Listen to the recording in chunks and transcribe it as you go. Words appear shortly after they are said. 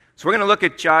So we're going to look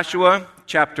at Joshua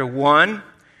chapter 1,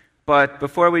 but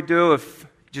before we do, if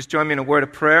you just join me in a word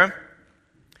of prayer.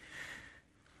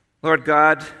 Lord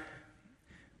God,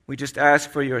 we just ask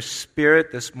for your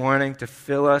Spirit this morning to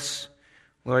fill us,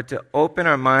 Lord, to open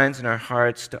our minds and our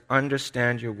hearts to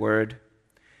understand your word.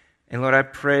 And Lord, I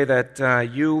pray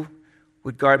that you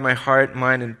would guard my heart,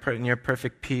 mind, in your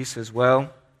perfect peace as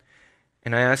well.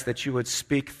 And I ask that you would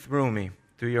speak through me,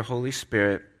 through your Holy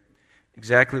Spirit,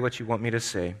 exactly what you want me to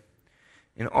say.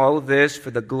 In all of this, for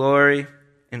the glory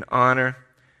and honor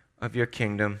of your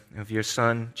kingdom, of your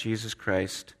Son, Jesus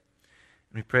Christ.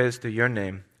 And we pray this through your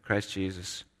name, Christ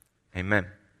Jesus. Amen.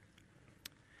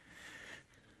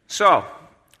 So,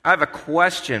 I have a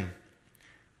question.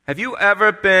 Have you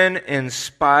ever been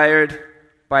inspired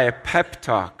by a pep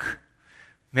talk?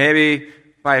 Maybe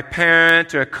by a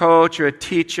parent or a coach or a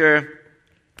teacher,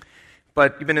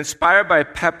 but you've been inspired by a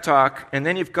pep talk, and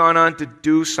then you've gone on to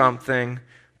do something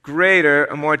greater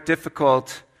or more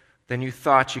difficult than you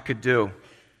thought you could do.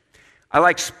 I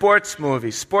like sports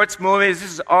movies. Sports movies,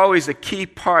 this is always a key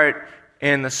part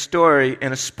in the story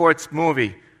in a sports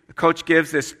movie. The coach gives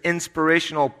this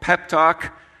inspirational pep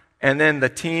talk, and then the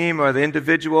team or the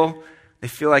individual, they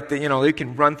feel like they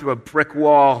can run through a brick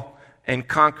wall and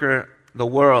conquer the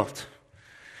world.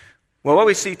 Well, what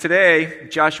we see today,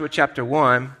 Joshua chapter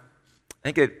 1,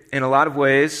 I think in a lot of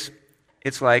ways,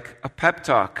 it's like a pep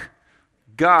talk.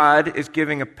 God is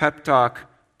giving a pep talk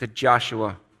to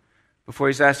Joshua before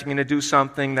he's asking him to do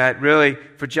something that really,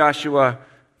 for Joshua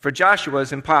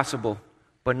is impossible,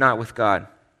 but not with God.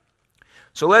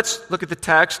 So let's look at the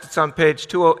text. It's on page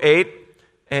 208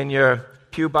 in your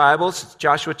Pew Bibles. It's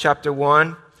Joshua chapter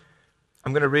 1.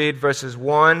 I'm going to read verses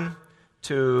 1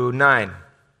 to 9.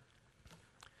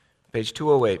 Page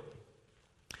 208.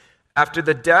 After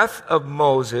the death of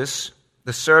Moses,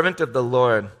 the servant of the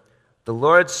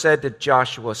Lord said to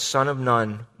Joshua, son of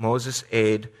Nun, Moses'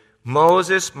 aide,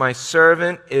 Moses, my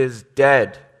servant, is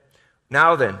dead.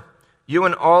 Now then, you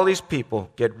and all these people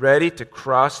get ready to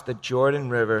cross the Jordan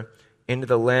River into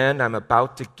the land I'm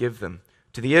about to give them,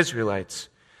 to the Israelites.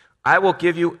 I will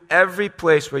give you every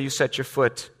place where you set your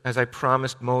foot, as I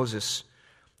promised Moses.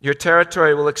 Your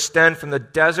territory will extend from the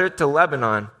desert to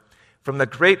Lebanon, from the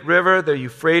great river, the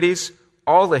Euphrates,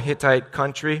 all the Hittite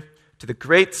country, to the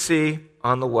great sea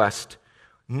on the west.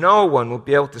 No one will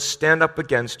be able to stand up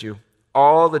against you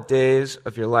all the days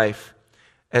of your life.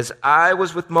 As I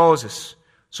was with Moses,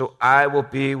 so I will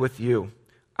be with you.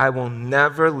 I will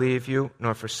never leave you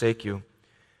nor forsake you.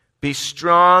 Be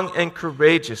strong and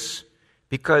courageous,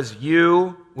 because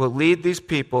you will lead these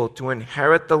people to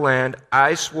inherit the land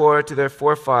I swore to their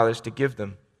forefathers to give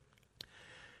them.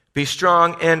 Be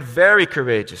strong and very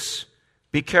courageous.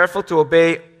 Be careful to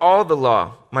obey all the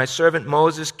law my servant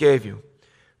Moses gave you.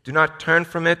 Do not turn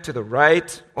from it to the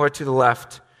right or to the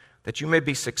left, that you may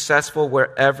be successful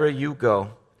wherever you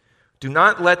go. Do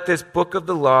not let this book of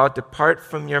the law depart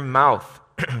from your mouth.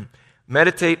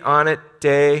 Meditate on it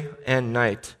day and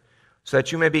night, so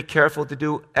that you may be careful to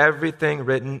do everything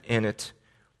written in it.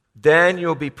 Then you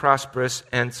will be prosperous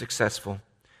and successful.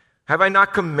 Have I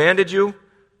not commanded you?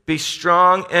 Be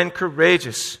strong and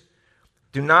courageous.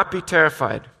 Do not be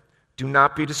terrified. Do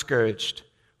not be discouraged.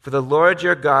 For the Lord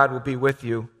your God will be with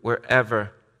you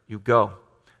wherever you go.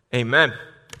 Amen.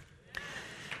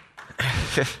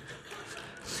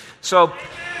 So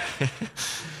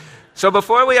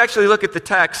before we actually look at the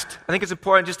text, I think it's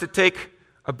important just to take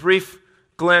a brief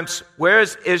glimpse. Where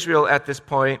is Israel at this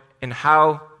point, and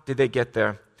how did they get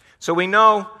there? So we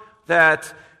know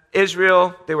that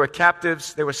Israel, they were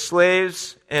captives, they were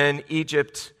slaves in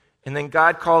Egypt, and then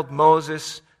God called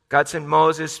Moses. God sent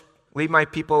Moses, lead my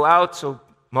people out. So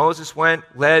Moses went,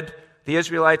 led the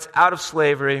Israelites out of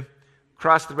slavery,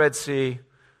 crossed the Red Sea,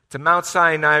 to Mount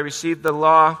Sinai, received the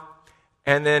law,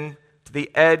 and then to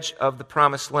the edge of the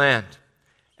promised land.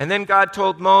 And then God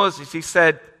told Moses, he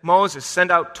said, Moses, send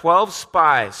out 12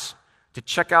 spies to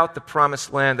check out the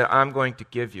promised land that I'm going to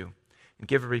give you and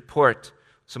give a report.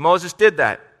 So Moses did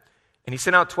that. And he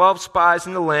sent out 12 spies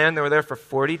in the land. They were there for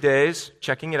 40 days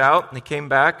checking it out. And they came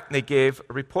back and they gave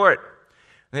a report.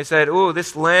 And they said,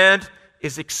 this land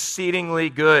is exceedingly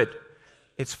good.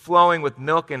 It's flowing with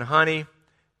milk and honey.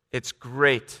 It's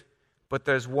great. But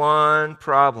there's one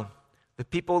problem. The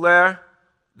people there,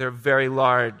 they're very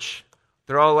large.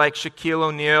 They're all like Shaquille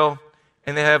O'Neal,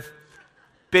 and they have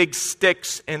big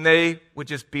sticks, and they would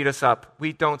just beat us up.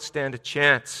 We don't stand a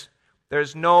chance.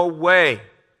 There's no way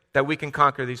that we can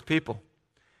conquer these people.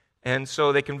 And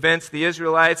so they convinced the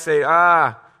Israelites,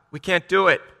 we can't do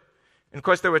it. And of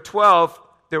course, there were 12.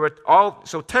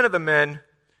 So 10 of the men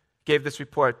gave this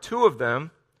report. 2 of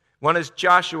them, one is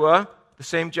Joshua, the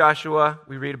same Joshua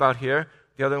we read about here.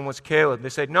 The other one was Caleb. They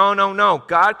said, no, no, no,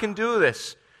 God can do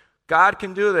this. God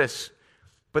can do this.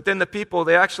 But then the people,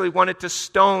 they actually wanted to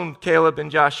stone Caleb and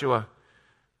Joshua.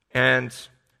 And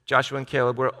Joshua and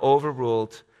Caleb were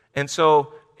overruled. And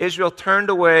so Israel turned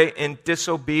away in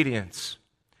disobedience.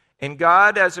 And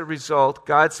God, as a result,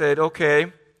 God said, okay,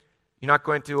 you're not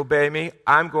going to obey me.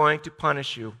 I'm going to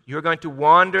punish you. You're going to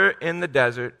wander in the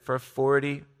desert for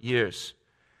 40 years.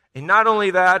 And not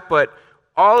only that, but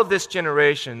all of this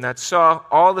generation that saw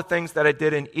all the things that I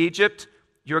did in Egypt,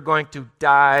 you're going to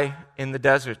die in the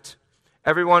desert.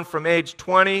 Everyone from age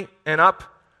 20 and up,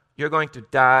 you're going to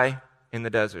die in the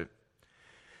desert.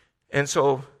 And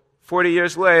so 40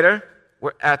 years later,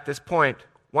 we're at this point.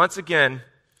 Once again,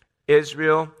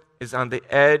 Israel is on the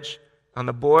edge, on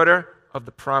the border of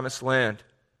the promised land,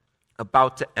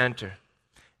 about to enter.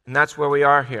 And that's where we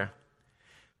are here.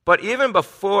 But even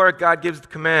before God gives the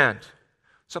command,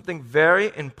 something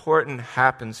very important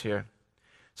happens here.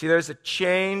 See, there's a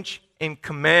change in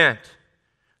command.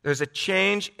 There's a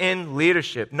change in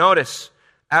leadership. Notice,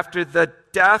 after the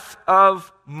death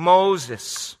of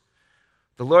Moses,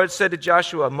 the Lord said to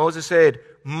Joshua, Moses said,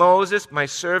 Moses, my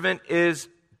servant, is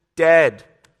dead.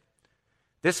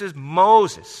 This is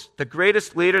Moses, the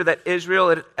greatest leader that Israel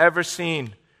had ever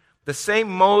seen. The same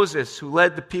Moses who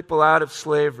led the people out of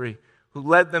slavery, who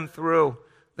led them through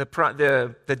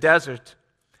the desert.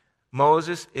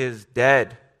 Moses is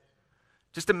dead.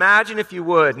 Just imagine, if you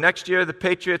would, next year the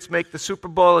Patriots make the Super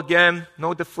Bowl again.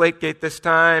 No Deflategate this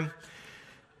time.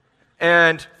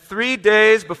 And 3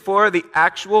 days before the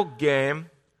actual game,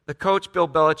 the coach, Bill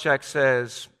Belichick,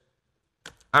 says,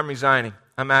 I'm resigning.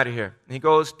 I'm out of here. And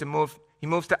he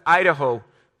moves to Idaho,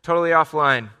 totally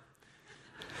offline.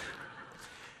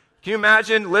 Can you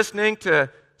imagine listening to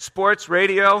sports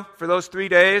radio for those 3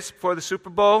 days before the Super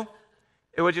Bowl?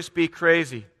 It would just be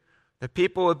crazy. The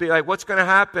people would be like, what's going to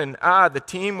happen? The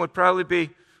team would probably be,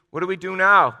 what do we do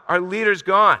now? Our leader's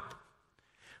gone.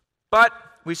 But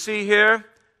we see here,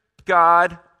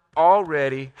 God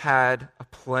already had a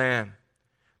plan.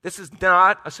 This is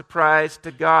not a surprise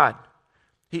to God.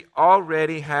 He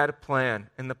already had a plan,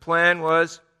 and the plan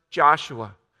was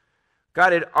Joshua.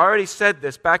 God had already said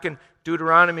this back in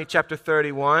Deuteronomy chapter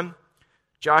 31.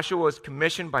 Joshua was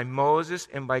commissioned by Moses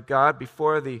and by God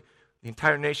before the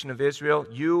entire nation of Israel.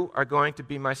 You are going to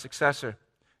be my successor.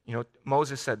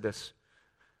 Moses said this.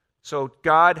 So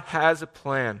God has a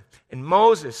plan. And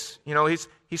Moses,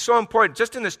 he's so important.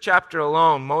 Just in this chapter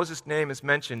alone, Moses' name is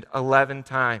mentioned 11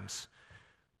 times.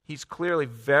 He's clearly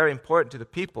very important to the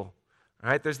people.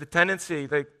 Right? There's the tendency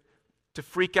to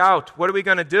freak out. What are we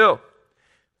going to do?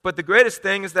 But the greatest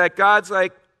thing is that God's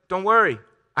like, don't worry,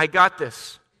 I got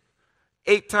this.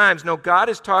 8 times. No, God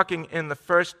is talking in the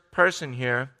first person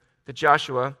here to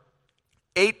Joshua.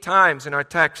 8 times in our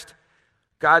text,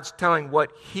 God's telling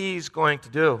what he's going to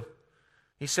do.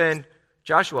 He's saying,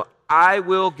 Joshua, I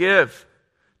will give.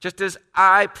 Just as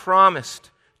I promised,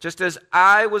 just as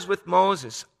I was with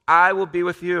Moses, I will be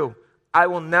with you. I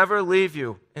will never leave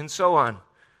you, and so on.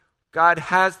 God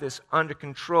has this under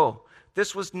control.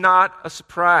 This was not a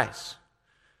surprise.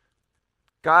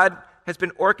 God has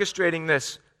been orchestrating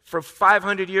this for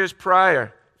 500 years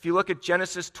prior. If you look at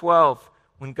Genesis 12,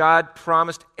 when God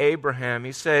promised Abraham,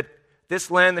 he said,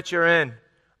 this land that you're in,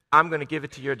 I'm going to give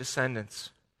it to your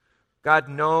descendants. God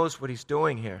knows what he's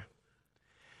doing here.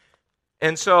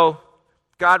 And so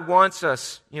God wants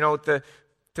us, to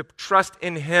trust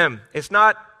in him. It's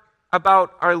not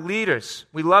about our leaders.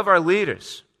 We love our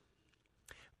leaders.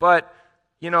 But,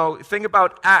 think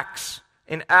about Acts.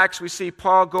 In Acts, we see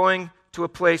Paul going to a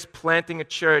place, planting a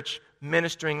church,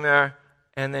 ministering there,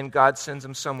 and then God sends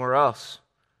him somewhere else.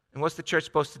 And what's the church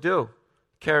supposed to do?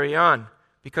 Carry on.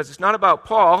 Because it's not about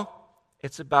Paul,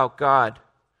 it's about God.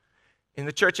 In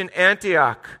the church in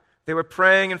Antioch, they were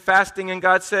praying and fasting, and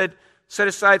God said, set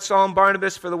aside Saul and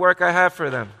Barnabas for the work I have for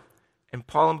them. And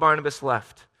Paul and Barnabas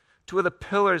left. 2 of the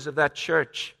pillars of that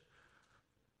church.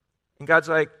 And God's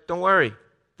like, don't worry.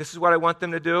 This is what I want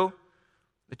them to do.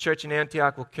 The church in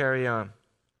Antioch will carry on.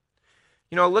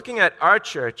 Looking at our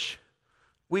church,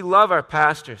 we love our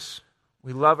pastors.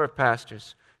 We love our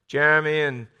pastors. Jeremy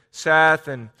and Seth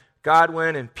and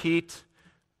Godwin and Pete.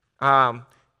 As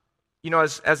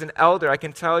an elder, I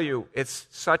can tell you, it's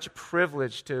such a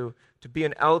privilege to be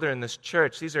an elder in this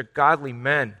church. These are godly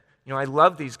men. I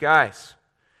love these guys.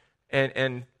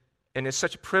 And it's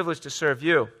such a privilege to serve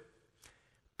you.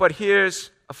 But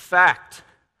here's a fact.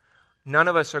 None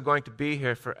of us are going to be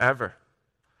here forever.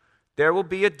 There will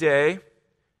be a day,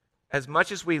 as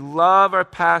much as we love our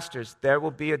pastors, there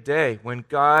will be a day when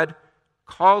God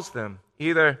calls them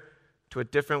either to a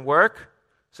different work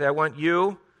say, I want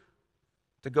you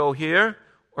to go here,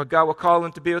 or God will call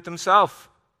him to be with himself.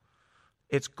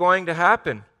 It's going to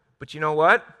happen. But you know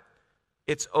what?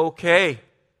 It's okay,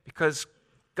 because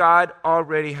God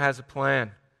already has a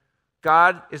plan.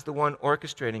 God is the one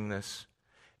orchestrating this.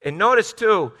 And notice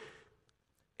too,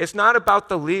 it's not about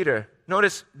the leader.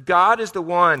 Notice, God is the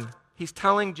one. He's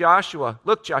telling Joshua,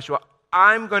 look, Joshua,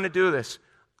 I'm going to do this.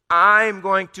 I'm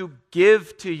going to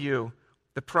give to you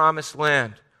the promised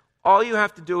land. All you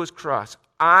have to do is cross.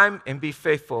 And be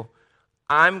faithful.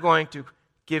 I'm going to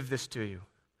give this to you.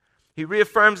 He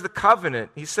reaffirms the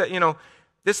covenant. He said,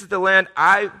 this is the land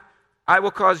I will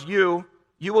cause you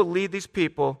will lead these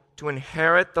people to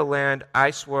inherit the land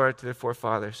I swore to their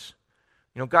forefathers.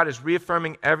 God is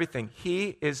reaffirming everything.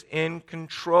 He is in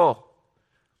control.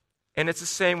 And it's the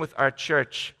same with our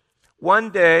church.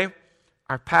 One day,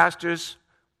 our pastors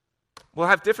will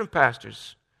have different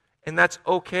pastors. And that's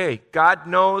okay. God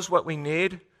knows what we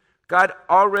need. God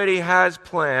already has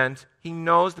planned. He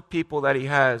knows the people that he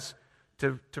has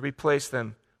to replace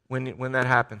them when that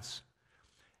happens.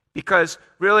 Because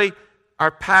really,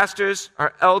 our pastors,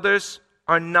 our elders,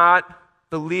 are not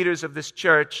the leaders of this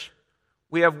church.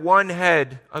 We have one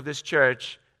head of this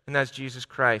church, and that's Jesus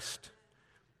Christ.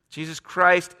 Jesus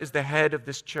Christ is the head of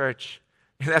this church,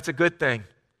 and that's a good thing.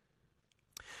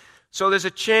 So there's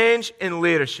a change in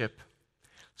leadership.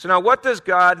 So now what does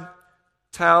God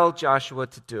tell Joshua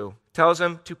to do? He tells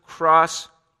him to cross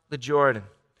the Jordan.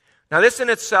 Now this in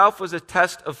itself was a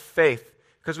test of faith,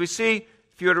 because we see,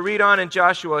 if you were to read on in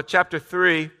Joshua chapter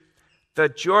 3, the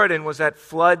Jordan was at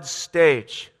flood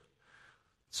stage.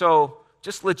 So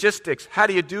just logistics, how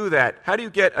do you do that? How do you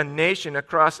get a nation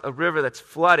across a river that's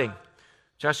flooding?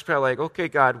 Joshua's probably like, okay,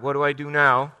 God, what do I do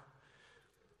now?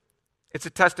 It's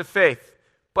a test of faith.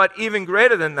 But even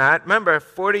greater than that, remember,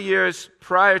 40 years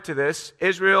prior to this,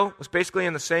 Israel was basically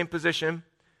in the same position,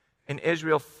 and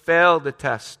Israel failed the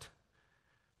test.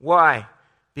 Why?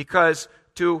 Because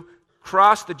to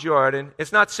cross the Jordan,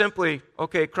 it's not simply,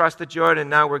 okay, cross the Jordan,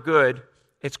 now we're good.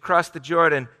 It's cross the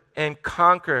Jordan and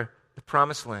conquer the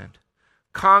promised land.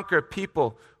 Conquer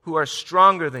people who are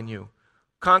stronger than you.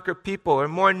 Conquer people who are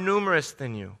more numerous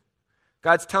than you.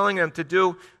 God's telling them to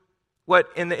do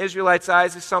what in the Israelites'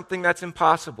 eyes is something that's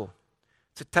impossible.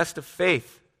 It's a test of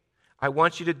faith. I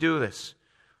want you to do this.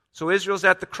 So Israel's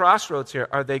at the crossroads here.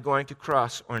 Are they going to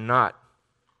cross or not?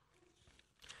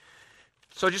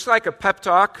 So just like a pep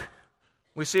talk,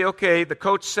 we see, okay, the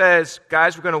coach says,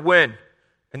 guys, we're going to win.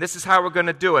 And this is how we're going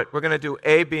to do it. We're going to do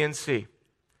A, B, and C.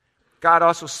 God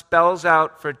also spells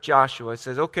out for Joshua. He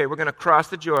says, okay, we're going to cross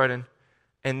the Jordan,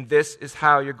 and this is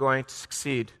how you're going to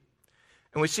succeed.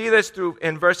 And we see this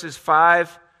in verses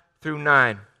 5 through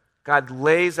 9. God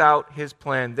lays out his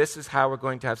plan. This is how we're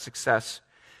going to have success.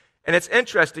 And it's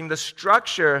interesting, the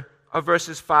structure of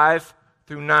verses 5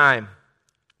 through 9.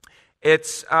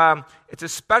 It's a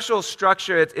special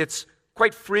structure. It's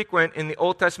quite frequent in the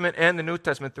Old Testament and the New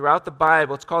Testament throughout the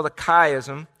Bible. It's called a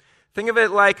chiasm. Think of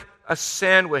it like a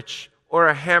sandwich or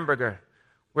a hamburger,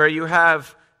 where you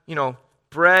have,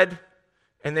 bread,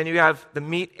 and then you have the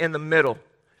meat in the middle.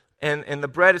 And the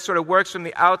bread, it sort of works from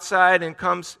the outside and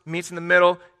meets in the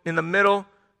middle. In the middle,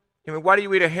 why do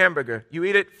you eat a hamburger? You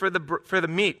eat it for the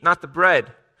meat, not the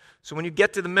bread. So when you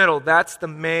get to the middle, that's the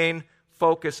main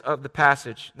focus of the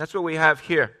passage. That's what we have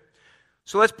here.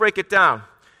 So let's break it down.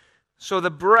 So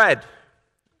the bread,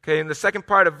 okay, in the second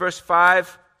part of verse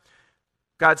 5,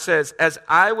 God says, as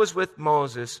I was with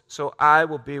Moses, so I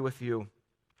will be with you.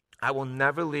 I will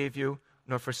never leave you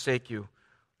nor forsake you.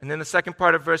 And then the second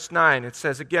part of verse 9, it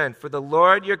says again, for the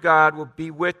Lord your God will be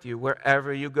with you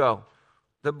wherever you go.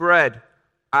 The bread,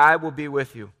 I will be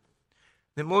with you.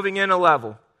 Then moving in a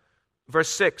level, verse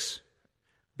 6,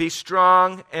 be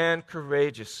strong and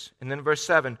courageous. And then verse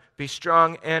 7, be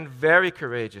strong and very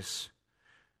courageous.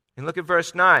 And look at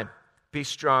verse 9, be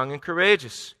strong and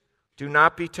courageous. Do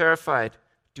not be terrified.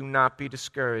 Do not be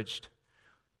discouraged.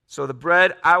 So the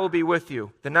bread, I will be with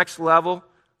you. The next level,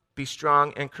 be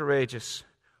strong and courageous.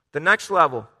 The next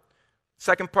level,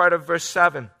 second part of verse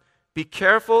 7, be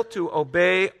careful to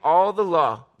obey all the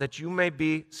law that you may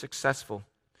be successful.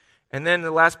 And then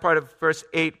the last part of verse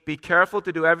 8, be careful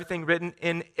to do everything written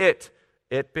in it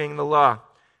being the law,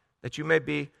 that you may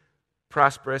be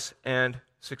prosperous and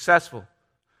successful.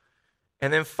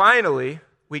 And then finally,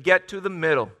 we get to the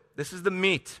middle. This is the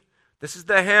meat. This is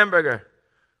the hamburger.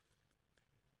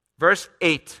 Verse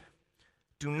 8,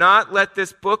 do not let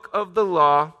this book of the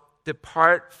law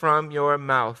depart from your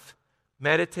mouth.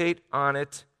 Meditate on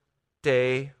it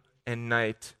day and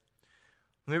night.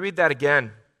 Let me read that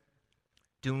again.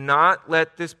 Do not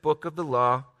let this book of the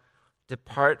law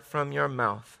depart from your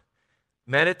mouth.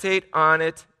 Meditate on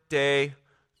it day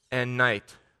and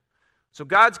night. So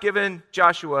God's given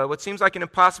Joshua what seems like an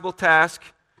impossible task.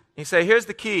 He say, here's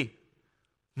the key.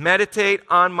 Meditate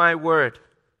on my word.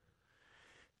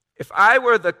 If I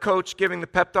were the coach giving the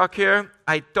pep talk here,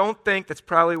 I don't think that's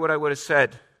probably what I would have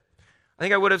said. I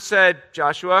think I would have said,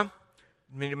 Joshua,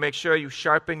 you need to make sure you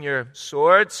sharpen your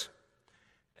swords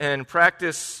and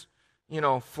practice,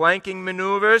 flanking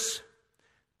maneuvers,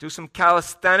 do some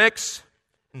calisthenics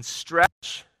and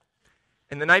stretch.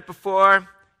 And the night before,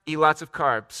 eat lots of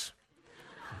carbs.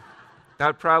 That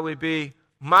would probably be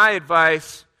my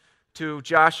advice to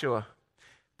Joshua.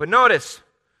 But notice,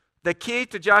 the key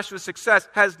to Joshua's success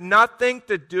has nothing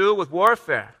to do with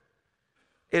warfare.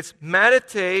 It's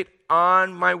meditate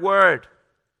on my word.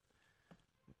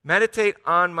 Meditate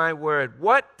on my word.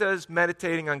 What does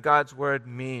meditating on God's word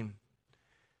mean?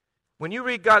 When you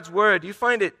read God's word, do you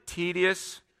find it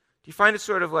tedious? Do you find it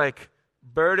sort of like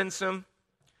burdensome?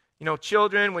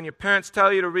 Children, when your parents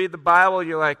tell you to read the Bible,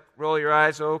 you roll your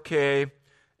eyes, okay.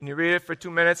 And you read it for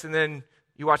 2 minutes and then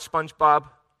you watch SpongeBob.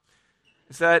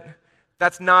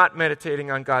 That's not meditating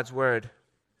on God's word.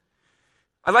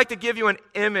 I'd like to give you an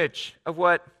image of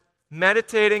what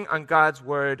meditating on God's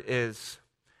word is.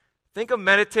 Think of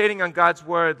meditating on God's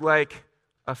word like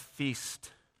a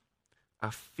feast.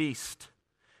 A feast.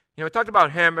 We talked about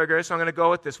hamburgers, so I'm going to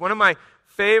go with this. One of my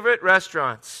favorite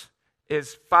restaurants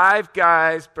is Five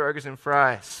Guys Burgers and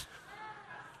Fries.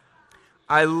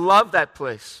 I love that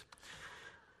place.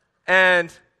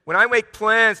 And when I make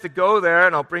plans to go there,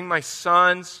 and I'll bring my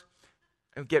sons,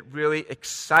 I get really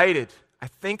excited. I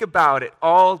think about it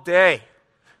all day.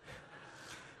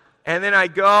 And then I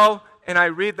go and I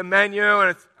read the menu,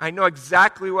 and I know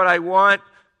exactly what I want.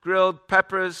 Grilled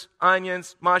peppers,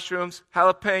 onions, mushrooms,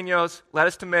 jalapenos,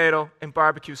 lettuce, tomato, and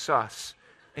barbecue sauce,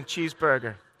 and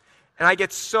cheeseburger. And I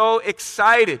get so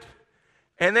excited.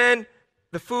 And then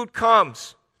the food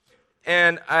comes,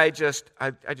 and I just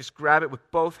grab it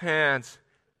with both hands,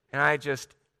 and I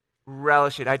just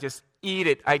relish it. I just eat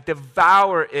it. I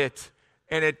devour it.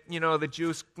 And the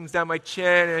juice comes down my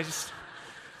chin,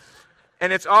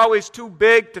 and it's always too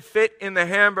big to fit in the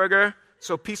hamburger,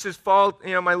 so pieces fall,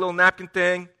 my little napkin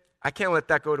thing. I can't let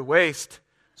that go to waste.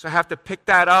 So I have to pick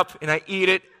that up, and I eat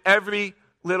it, every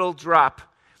little drop.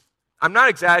 I'm not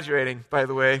exaggerating, by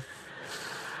the way.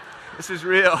 This is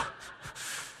real.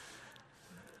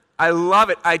 I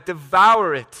love it. I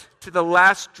devour it to the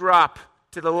last drop,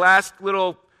 to the last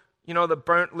little, the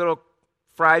burnt little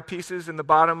fried pieces in the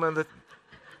bottom of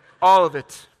all of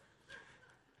it.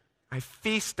 I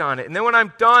feast on it. And then when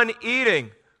I'm done eating,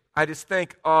 I just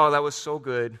think, oh, that was so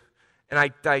good. And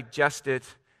I digest it.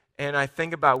 And I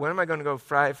think about, when am I going to go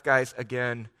Five Guys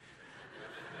again?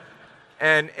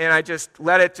 and I just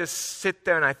let it just sit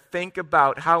there, and I think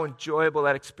about how enjoyable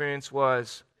that experience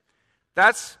was.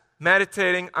 That's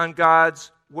meditating on God's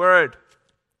word.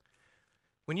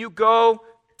 When you go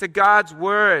to God's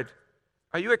word,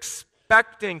 are you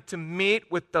expecting to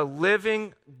meet with the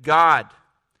living God?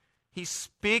 He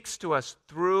speaks to us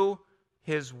through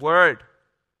his word.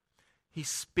 He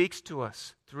speaks to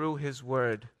us through his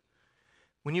word.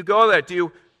 When you go there, do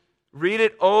you read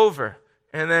it over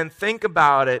and then think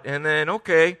about it and then,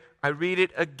 okay, I read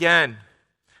it again.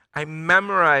 I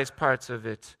memorize parts of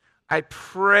it. I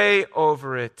pray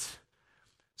over it.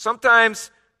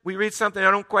 Sometimes we read something,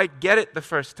 I don't quite get it the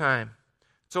first time.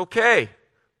 It's okay.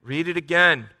 Read it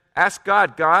again. Ask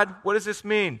God, what does this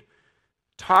mean?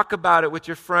 Talk about it with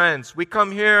your friends. We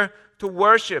come here to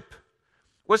worship.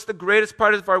 What's the greatest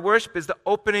part of our worship is the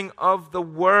opening of the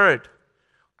Word.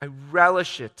 I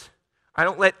relish it. I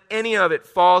don't let any of it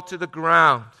fall to the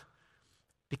ground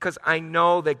because I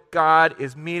know that God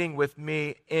is meeting with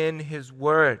me in His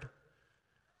Word.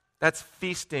 That's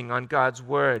feasting on God's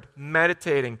Word,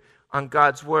 meditating on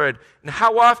God's Word. And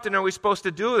how often are we supposed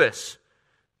to do this?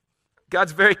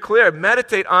 God's very clear.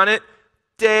 Meditate on it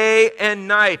day and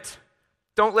night.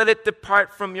 Don't let it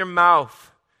depart from your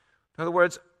mouth. In other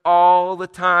words, all the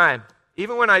time.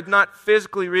 Even when I'm not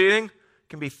physically reading, I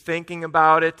can be thinking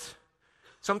about it.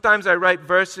 Sometimes I write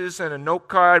verses in a note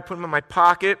card, put them in my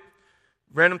pocket.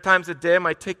 Random times a day, I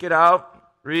might take it out,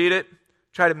 read it,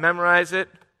 try to memorize it.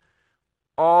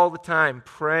 All the time,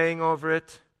 praying over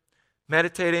it,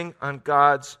 meditating on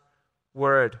God's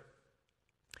Word.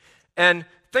 And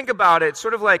think about it,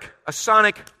 sort of like a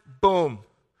sonic boom.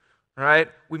 All right?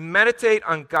 We meditate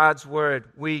on God's Word.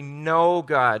 We know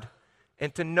God.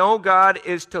 And to know God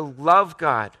is to love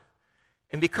God.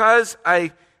 And because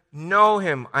I know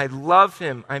Him, I love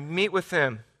Him, I meet with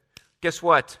Him, guess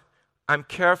what? I'm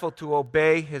careful to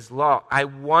obey His law. I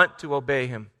want to obey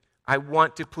Him. I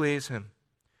want to please Him.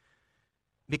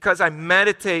 Because I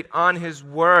meditate on His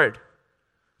Word.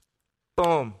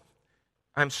 Boom.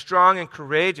 I'm strong and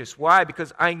courageous. Why?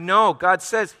 Because I know God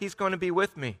says He's going to be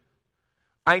with me.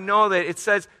 I know that it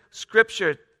says,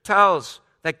 Scripture tells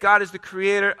that God is the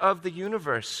creator of the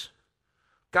universe.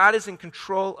 God is in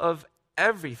control of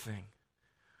everything.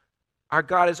 Our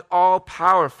God is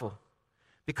all-powerful.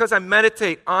 Because I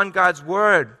meditate on God's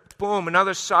Word, boom,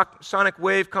 another sonic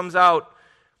wave comes out.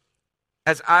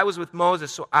 As I was with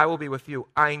Moses, so I will be with you.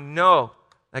 I know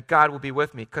that God will be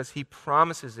with me because He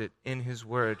promises it in His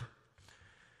Word.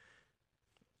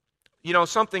 You know,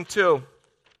 something too,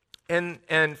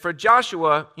 and for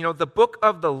Joshua, you know, the book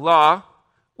of the law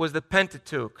was the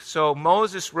Pentateuch. So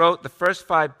Moses wrote the first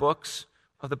 5 books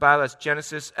of the Bible. That's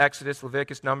Genesis, Exodus,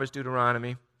 Leviticus, Numbers,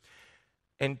 Deuteronomy.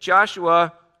 And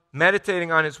Joshua,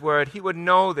 meditating on his Word, he would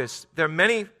know this. There are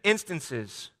many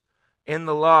instances in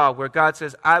the law where God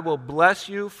says, I will bless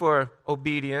you for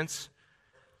obedience.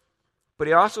 But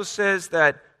He also says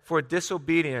that for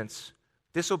disobedience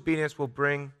will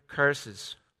bring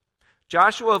curses.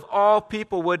 Joshua, of all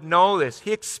people, would know this.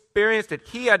 He experienced it.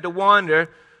 He had to wander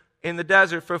in the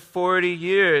desert for 40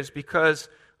 years because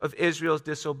of Israel's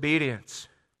disobedience.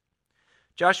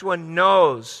 Joshua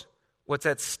knows what's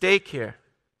at stake here.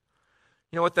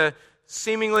 You know, with the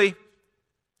seemingly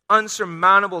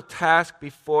unsurmountable task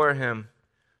before him,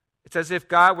 it's as if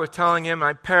God were telling him,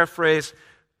 I paraphrase,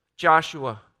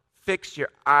 Joshua, fix your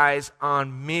eyes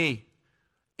on me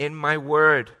in my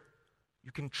word.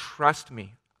 You can trust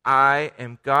me. I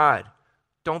am God.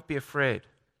 Don't be afraid.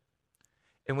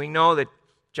 And we know that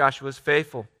Joshua is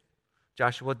faithful.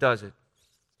 Joshua does it.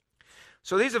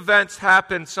 So these events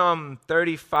happened some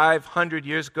 3,500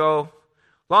 years ago,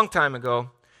 long time ago.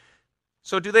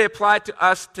 So do they apply to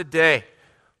us today?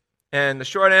 And the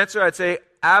short answer, I'd say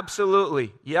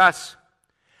absolutely, yes.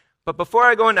 But before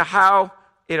I go into how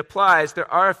it applies,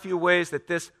 there are a few ways that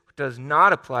this does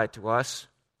not apply to us.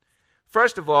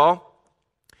 First of all,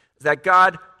 is that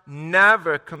God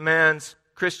never commands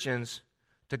Christians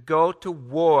to go to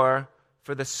war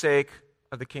for the sake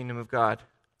of the kingdom of God.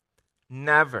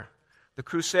 Never. The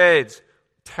Crusades,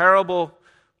 terrible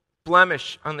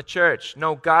blemish on the church.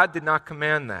 No, God did not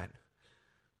command that.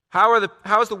 How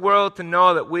is the world to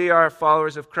know that we are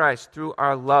followers of Christ? Through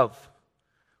our love.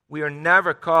 We are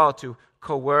never called to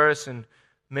coerce and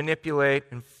manipulate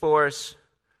and force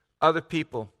other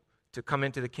people to come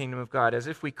into the kingdom of God as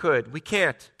if we could. We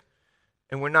can't,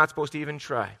 and we're not supposed to even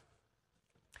try.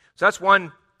 So that's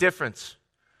one difference.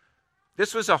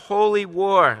 This was a holy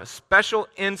war, a special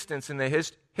instance in the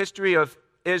history of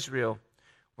Israel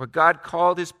where God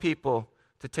called His people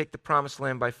to take the promised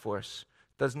land by force.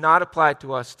 Does not apply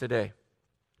to us today.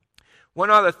 One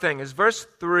other thing is verse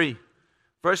 3.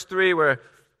 Verse 3 where it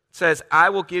says, I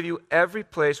will give you every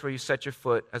place where you set your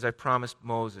foot as I promised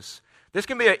Moses. This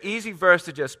can be an easy verse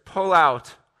to just pull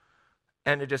out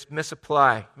and to just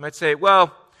misapply. You might say,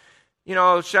 well, you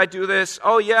know, should I do this?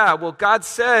 Oh yeah, well God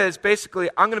says basically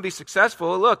I'm going to be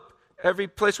successful. Look, every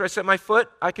place where I set my foot,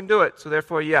 I can do it. So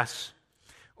therefore, yes.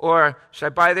 Or should I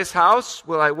buy this house?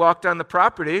 Will I walk down the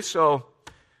property? So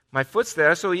my foot's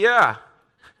there, so yeah.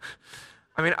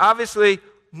 I mean, obviously,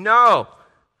 no.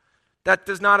 That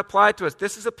does not apply to us.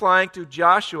 This is applying to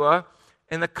Joshua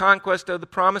and the conquest of the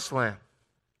promised land.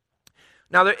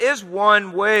 Now, there is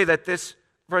one way that this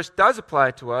verse does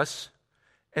apply to us,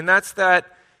 and that's that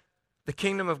the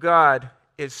kingdom of God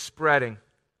is spreading,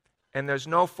 and there's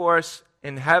no force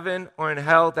in heaven or in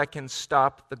hell that can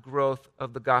stop the growth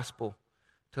of the gospel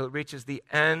till it reaches the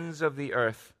ends of the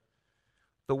earth.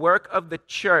 The work of the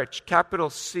church, capital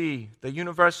C, the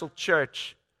universal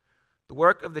church, the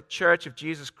work of the church of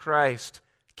Jesus Christ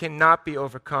cannot be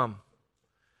overcome.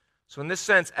 So in this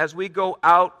sense, as we go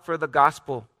out for the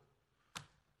gospel,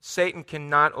 Satan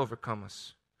cannot overcome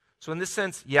us. So in this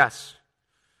sense, yes.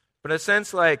 But in a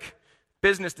sense like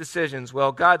business decisions,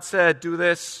 well, God said, do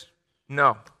this.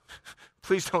 No.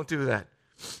 Please don't do that.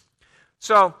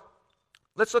 So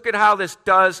let's look at how this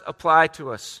does apply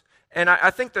to us. And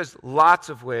I think there's lots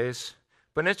of ways,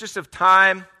 but in the interest of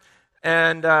time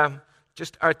and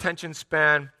just our attention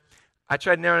span, I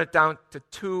tried narrowing it down to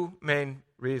 2 main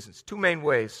reasons, 2 main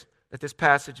ways that this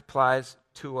passage applies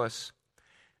to us.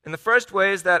 And the first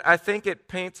way is that I think it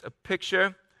paints a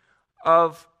picture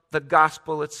of the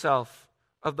gospel itself,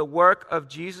 of the work of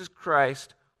Jesus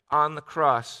Christ on the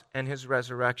cross and His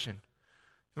resurrection.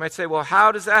 You might say, well,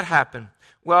 how does that happen?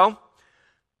 Well,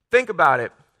 think about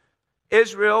it.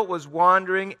 Israel was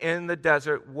wandering in the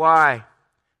desert. Why?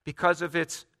 Because of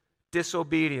its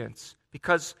disobedience.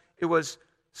 Because it was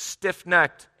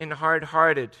stiff-necked and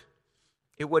hard-hearted.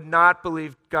 It would not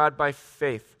believe God by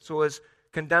faith. So it was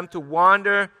condemned to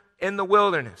wander in the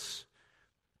wilderness.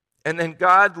 And then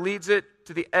God leads it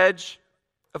to the edge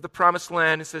of the promised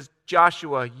land and says,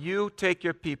 Joshua, you take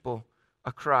your people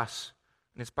across.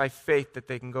 And it's by faith that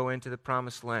they can go into the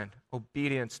promised land.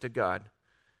 Obedience to God.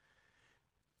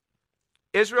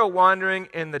 Israel wandering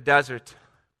in the desert.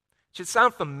 Should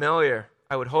sound familiar,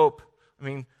 I would hope. I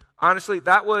mean, honestly,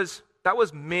 that was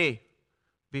me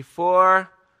before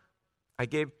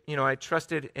I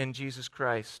trusted in Jesus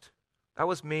Christ. That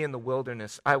was me in the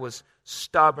wilderness. I was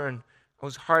stubborn. I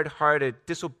was hard-hearted,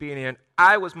 disobedient.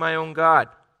 I was my own God.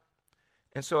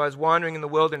 And so I was wandering in the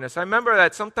wilderness. I remember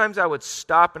that sometimes I would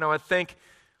stop and I would think,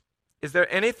 is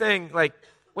there anything,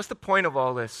 what's the point of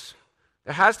all this?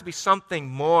 There has to be something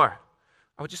more.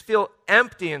 I would just feel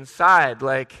empty inside,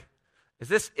 is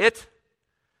this it?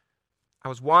 I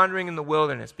was wandering in the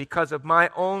wilderness because of my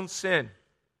own sin.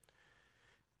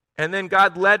 And then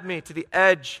God led me to the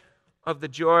edge of the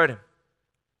Jordan.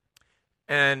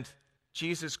 And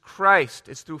Jesus Christ,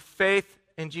 it's through faith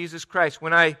in Jesus Christ.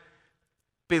 When I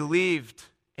believed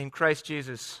in Christ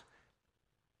Jesus,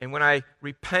 and when I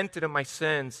repented of my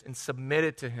sins and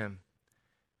submitted to Him,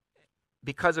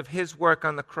 because of His work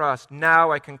on the cross,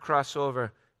 now I can cross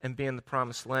over and be in the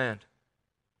promised land.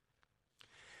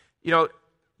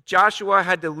 Joshua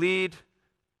had to lead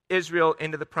Israel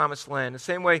into the promised land. The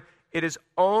same way, it is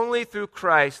only through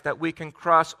Christ that we can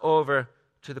cross over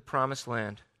to the promised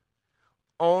land.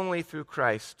 Only through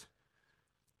Christ.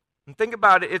 And think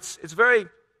about it, it's very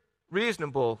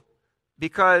reasonable,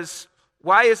 because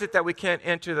why is it that we can't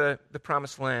enter the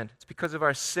promised land? It's because of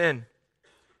our sin.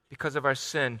 Because of our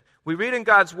sin. We read in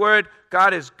God's Word,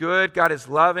 God is good, God is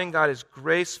loving, God is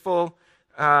graceful,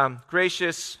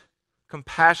 gracious,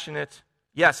 compassionate.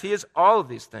 Yes, He is all of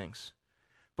these things.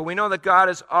 But we know that God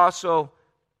is also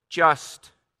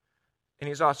just, and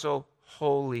He's also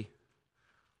holy.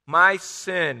 My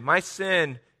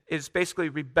sin is basically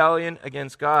rebellion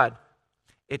against God.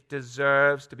 It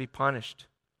deserves to be punished.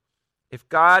 If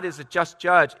God is a just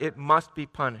judge, it must be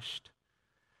punished.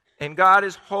 And God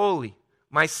is holy.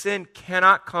 My sin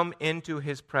cannot come into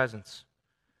His presence.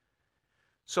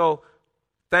 So,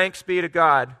 thanks be to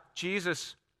God,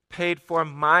 Jesus paid for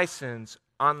my sins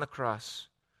on the cross.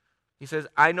 He says,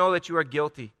 I know that you are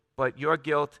guilty, but your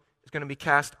guilt is going to be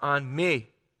cast on me.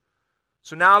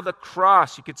 So now the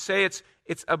cross, you could say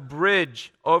it's a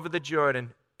bridge over the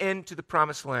Jordan into the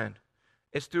promised land.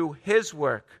 It's through His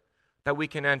work that we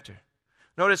can enter.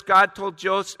 Notice God told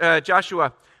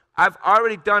Joshua, I've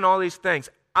already done all these things.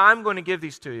 I'm going to give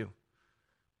these to you.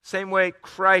 Same way,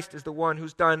 Christ is the one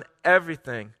who's done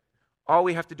everything. All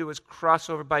we have to do is cross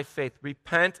over by faith,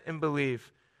 repent and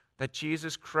believe that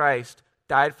Jesus Christ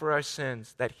died for our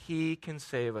sins, that He can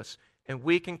save us, and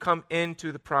we can come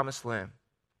into the promised land.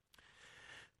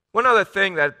 One other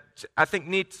thing that I think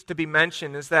needs to be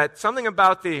mentioned is that something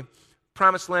about the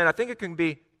promised land, I think it can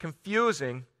be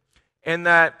confusing in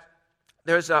that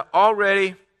there's a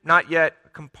already, not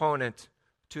yet component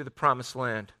to the promised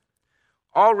land.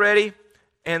 Already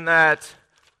in that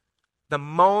the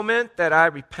moment that I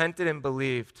repented and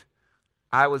believed,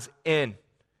 I was in.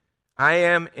 I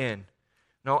am in.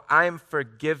 No, I am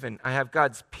forgiven. I have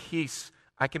God's peace.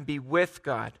 I can be with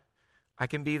God. I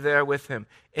can be there with Him.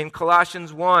 In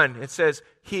Colossians 1, it says,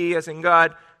 He, as in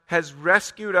God, has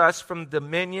rescued us from the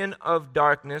dominion of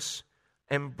darkness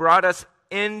and brought us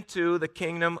into the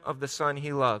kingdom of the Son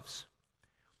He loves.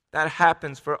 That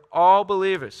happens for all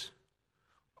believers.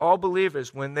 All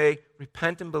believers, when they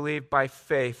repent and believe by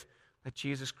faith that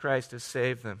Jesus Christ has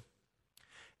saved them.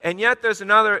 And yet there's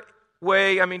another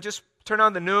way. Just turn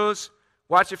on the news,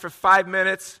 watch it for 5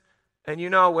 minutes, and you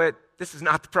know what? This is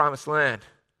not the promised land.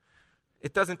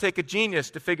 It doesn't take a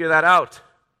genius to figure that out.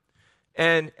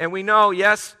 And we know,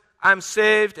 yes, I'm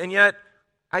saved, and yet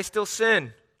I still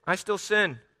sin. I still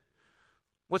sin.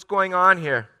 What's going on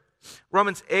here?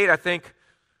 Romans 8, I think,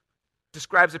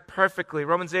 describes it perfectly.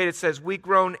 Romans 8, it says, we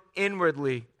groan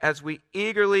inwardly as we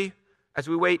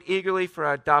wait eagerly for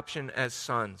our adoption as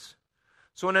sons.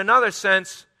 So in another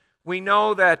sense, we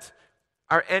know that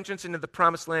our entrance into the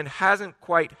promised land hasn't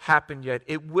quite happened yet.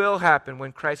 It will happen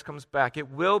when Christ comes back. It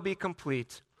will be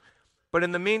complete. But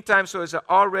in the meantime, so there's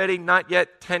already not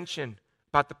yet tension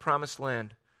about the promised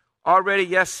land. Already,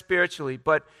 yes, spiritually,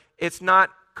 but it's not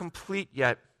complete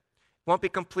yet. It won't be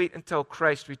complete until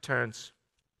Christ returns.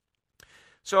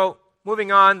 So,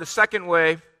 moving on, the second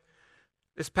way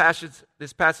this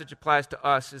passage applies to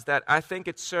us is that I think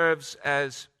it serves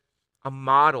as a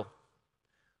model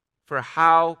for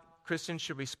how Christians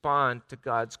should respond to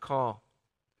God's call.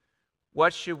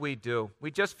 What should we do?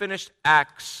 We just finished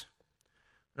Acts.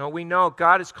 We know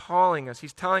God is calling us.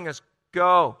 He's telling us,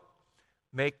 go.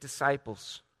 make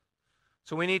disciples.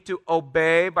 So we need to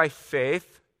obey by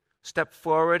faith, step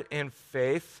forward in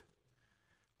faith.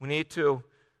 We need to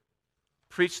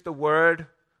preach the word,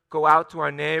 go out to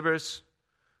our neighbors,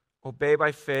 obey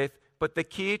by faith. But the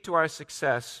key to our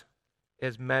success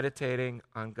is meditating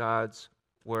on God's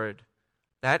word.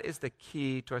 That is the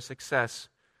key to our success.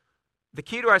 The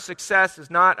key to our success is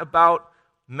not about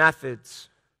methods.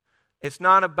 It's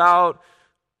not about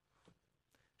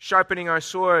sharpening our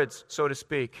swords, so to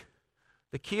speak.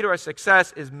 The key to our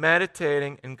success is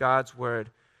meditating in God's word.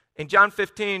 In John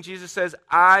 15, Jesus says,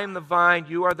 I am the vine,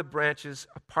 you are the branches.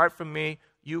 Apart from me,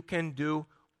 you can do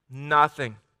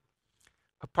nothing.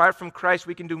 Apart from Christ,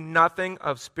 we can do nothing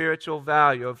of spiritual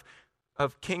value,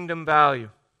 of kingdom value.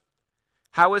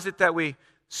 How is it that we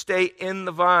stay in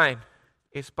the vine?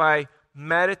 It's by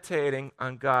meditating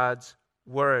on God's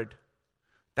word.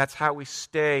 That's how we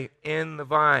stay in the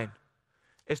vine.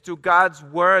 It's through God's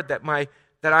word that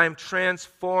I am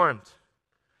transformed.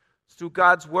 It's through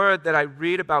God's word that I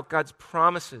read about God's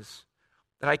promises,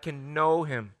 that I can know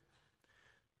Him.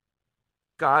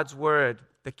 God's word,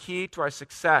 the key to our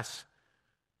success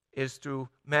is through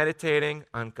meditating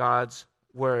on God's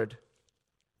word.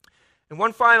 And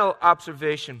one final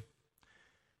observation,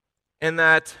 in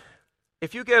that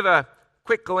if you give a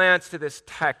quick glance to this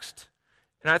text,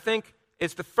 and I think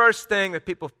it's the first thing that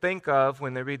people think of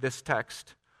when they read this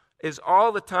text, is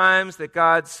all the times that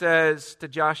God says to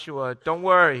Joshua, don't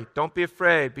worry, don't be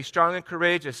afraid, be strong and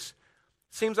courageous.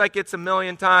 Seems like it's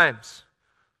 1,000,000 times.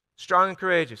 Strong and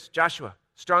courageous. Joshua,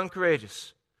 strong and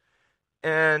courageous.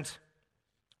 And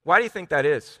why do you think that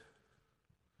is?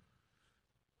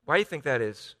 Why do you think that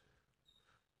is?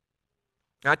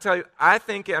 And I tell you,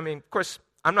 of course,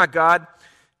 I'm not God,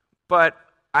 but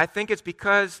I think it's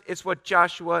because it's what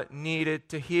Joshua needed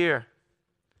to hear.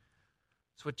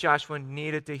 It's what Joshua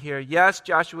needed to hear. Yes,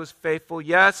 Joshua's faithful.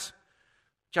 Yes,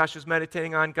 Joshua's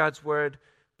meditating on God's word.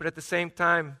 But at the same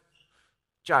time,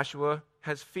 Joshua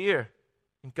has fear.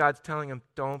 And God's telling him,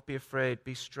 don't be afraid.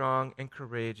 Be strong and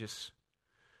courageous.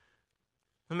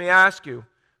 Let me ask you,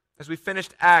 as we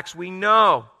finished Acts, we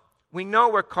know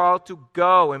we're called to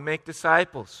go and make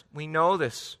disciples. We know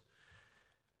this.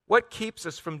 What keeps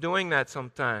us from doing that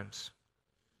sometimes?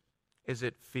 Is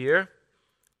it fear?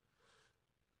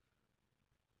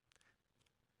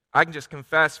 I can just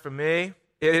confess, for me,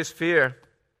 it is fear.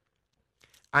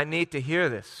 I need to hear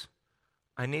this.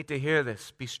 I need to hear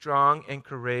this. Be strong and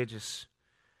courageous.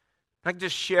 I can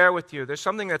just share with you, there's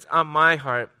something that's on my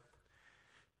heart.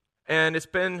 And it's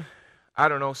been,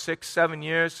 6, 7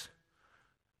 years,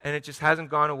 and it just hasn't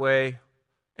gone away,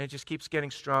 and it just keeps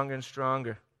getting stronger and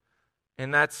stronger.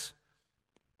 And that's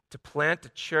to plant a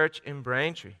church in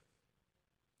Braintree.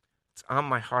 It's on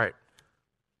my heart.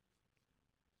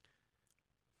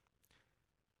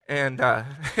 And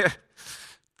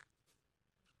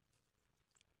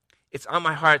it's on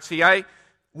my heart. See, I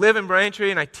live in Braintree,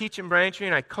 and I teach in Braintree,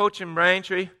 and I coach in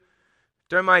Braintree.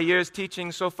 During my years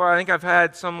teaching so far, I think I've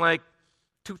had some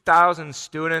 2,000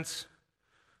 students,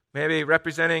 maybe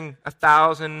representing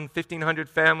 1,000, 1,500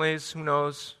 families, who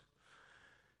knows,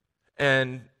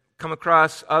 and come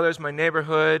across others, my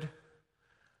neighborhood.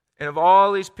 And of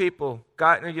all these people,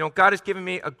 God has given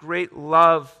me a great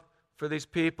love for these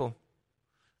people,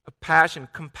 a passion,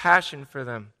 compassion for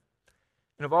them.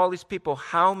 And of all these people,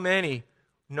 how many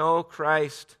know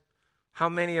Christ? How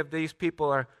many of these people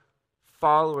are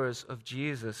followers of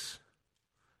Jesus?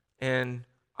 And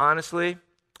honestly,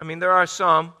 there are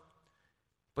some,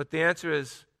 but the answer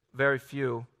is very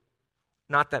few,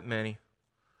 not that many.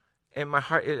 In my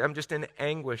heart, I'm just in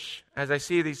anguish as I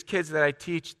see these kids that I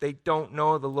teach. They don't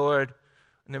know the Lord,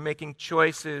 and they're making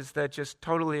choices that just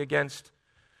totally against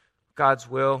God's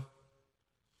will.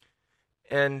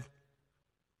 And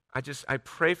I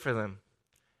pray for them.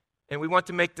 And we want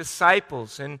to make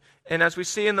disciples. And as we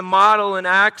see in the model in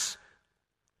Acts,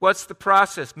 what's the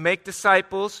process? Make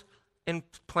disciples and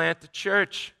plant a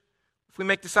church. If we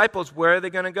make disciples, where are they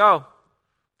going to go?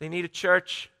 They need a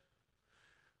church.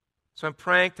 So I'm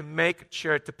praying to make a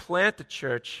church, to plant a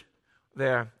church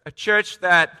there. A church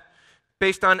that,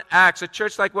 based on Acts, a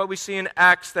church like what we see in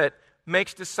Acts that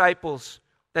makes disciples,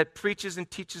 that preaches and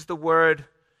teaches the word,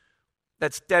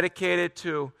 that's dedicated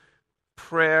to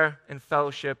prayer and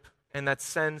fellowship, and that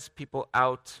sends people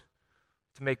out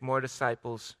to make more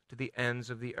disciples to the ends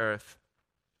of the earth.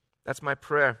 That's my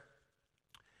prayer.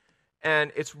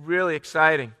 And it's really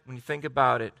exciting when you think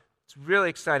about it. It's really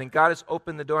exciting. God has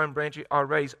opened the door in Braintree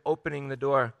already. He's opening the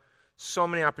door. So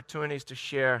many opportunities to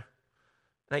share.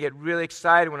 And I get really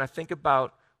excited when I think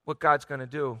about what God's going to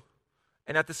do.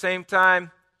 And at the same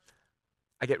time,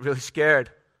 I get really scared.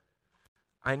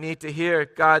 I need to hear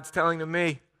God's telling to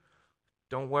me,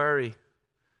 don't worry.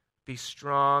 Be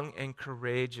strong and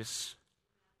courageous.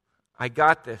 I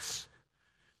got this.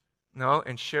 No,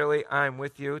 and surely I'm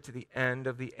with you to the end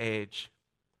of the age.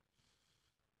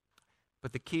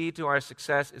 But the key to our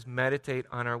success is meditate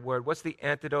on our word. What's the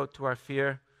antidote to our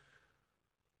fear?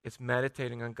 It's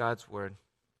meditating on God's word.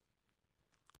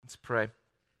 Let's pray.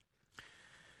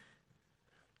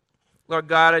 Lord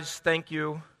God, I just thank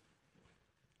you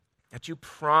that you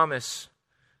promise,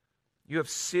 you have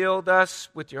sealed us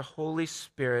with your Holy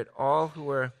Spirit, all who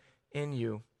are in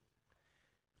you.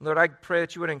 Lord, I pray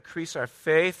that you would increase our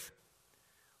faith,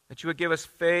 that you would give us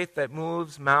faith that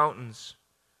moves mountains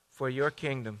for your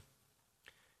kingdom.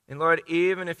 And Lord,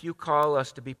 even if you call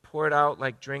us to be poured out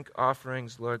like drink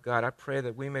offerings, Lord God, I pray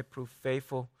that we may prove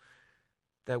faithful,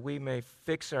 that we may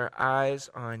fix our eyes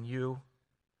on you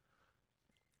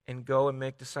and go and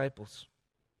make disciples.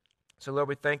 So Lord,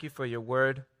 we thank you for your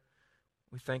word.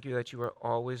 We thank you that you are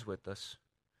always with us.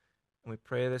 And we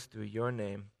pray this through your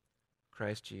name,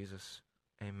 Christ Jesus.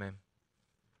 Amen.